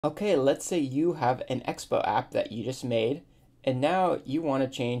Okay, let's say you have an Expo app that you just made, and now you want to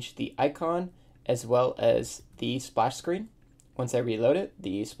change the icon as well as the splash screen. Once I reload it,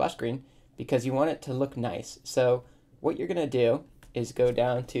 the splash screen, because you want it to look nice. So what you're going to do is go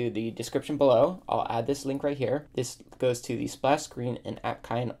down to the description below. I'll add this link right here. This goes to the splash screen and app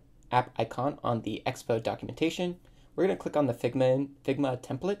icon on the Expo documentation. We're going to click on the figma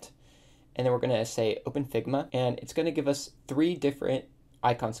template, and then we're going to say open Figma, and it's going to give us three different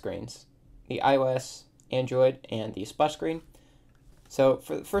icon screens: the iOS, Android, and the splash screen. So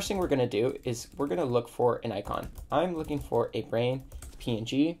for the first thing we're going to do is we're going to look for an icon. I'm looking for a brain.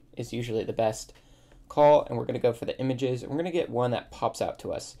 PNG is usually the best call, and we're going to go for the images, and we're going to get one that pops out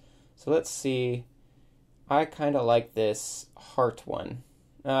to us. So let's see. I kind of like this heart one.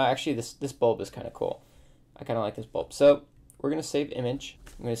 Actually, this bulb is kind of cool. I kind of like this bulb. So we're going to save image.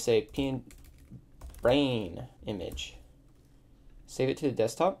 I'm going to say brain image. Save it to the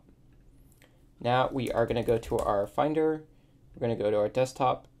desktop. Now we are going to go to our Finder. We're going to go to our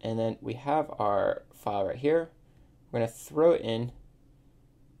desktop, and then we have our file right here. We're going to throw it in.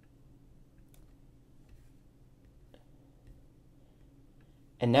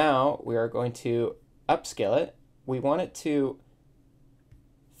 And now we are going to upscale it. We want it to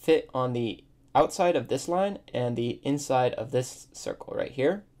fit on the outside of this line and the inside of this circle right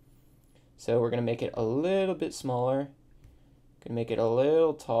here. So we're going to make it a little bit smaller. Gonna make it a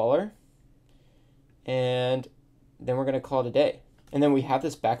little taller, and then we're gonna call it a day. And then we have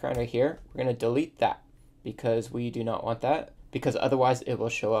this background right here. We're gonna delete that because we do not want that, because otherwise it will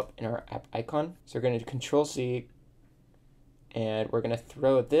show up in our app icon. So we're gonna do Control C, and we're gonna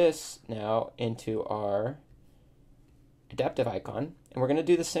throw this now into our adaptive icon, and we're gonna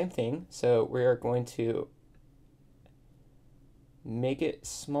do the same thing. So we're going to make it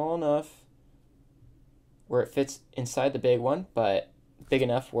small enough where it fits inside the big one, but big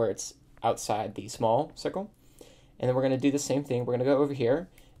enough where it's outside the small circle. And then we're going to do the same thing. We're going to go over here,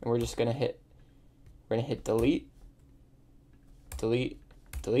 and we're just going to hit delete, delete,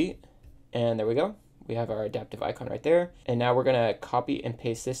 delete, and there we go. We have our adaptive icon right there. And now we're going to copy and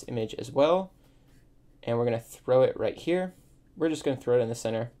paste this image as well, and we're going to throw it right here. We're just going to throw it in the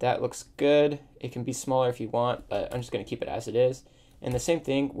center. That looks good. It can be smaller if you want, but I'm just going to keep it as it is. And the same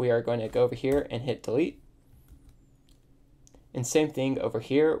thing, we are going to go over here and hit delete. And same thing over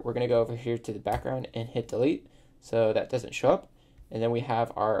here, we're going to go over here to the background and hit delete so that doesn't show up. And then we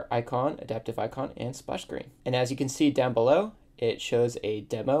have our icon, adaptive icon, and splash screen. And as you can see down below, it shows a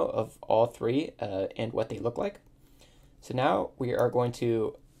demo of all three and what they look like. So now we are going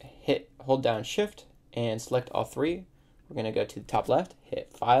to hold down Shift and select all three. We're going to go to the top left,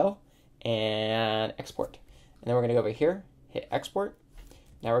 hit File, and Export. And then we're going to go over here, hit Export.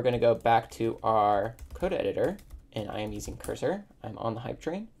 Now we're going to go back to our code editor, and I am using Cursor. I'm on the hype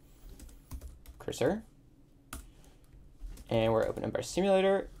train. Cursor. And we're opening up our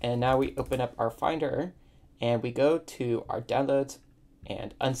simulator, and now we open up our Finder, and we go to our downloads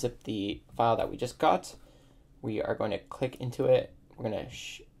and unzip the file that we just got. We are going to click into it. We're going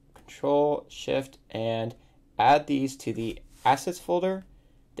to Control Shift and add these to the assets folder,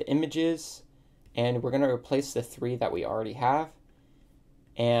 the images, and we're going to replace the three that we already have.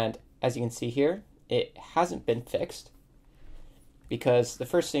 And as you can see here, it hasn't been fixed because the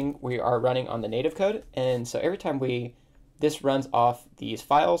first thing, we are running on the native code, and so every time this runs off these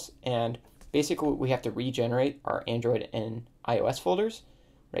files, and basically we have to regenerate our Android and iOS folders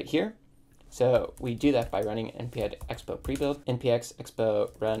right here. So we do that by running npm expo prebuild, npx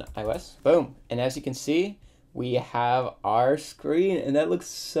expo run iOS. Boom. And as you can see, we have our screen, and that looks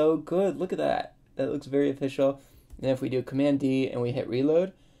so good. Look at that. That looks very official. And if we do Command D and we hit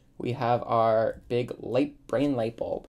reload, we have our big brain light bulb.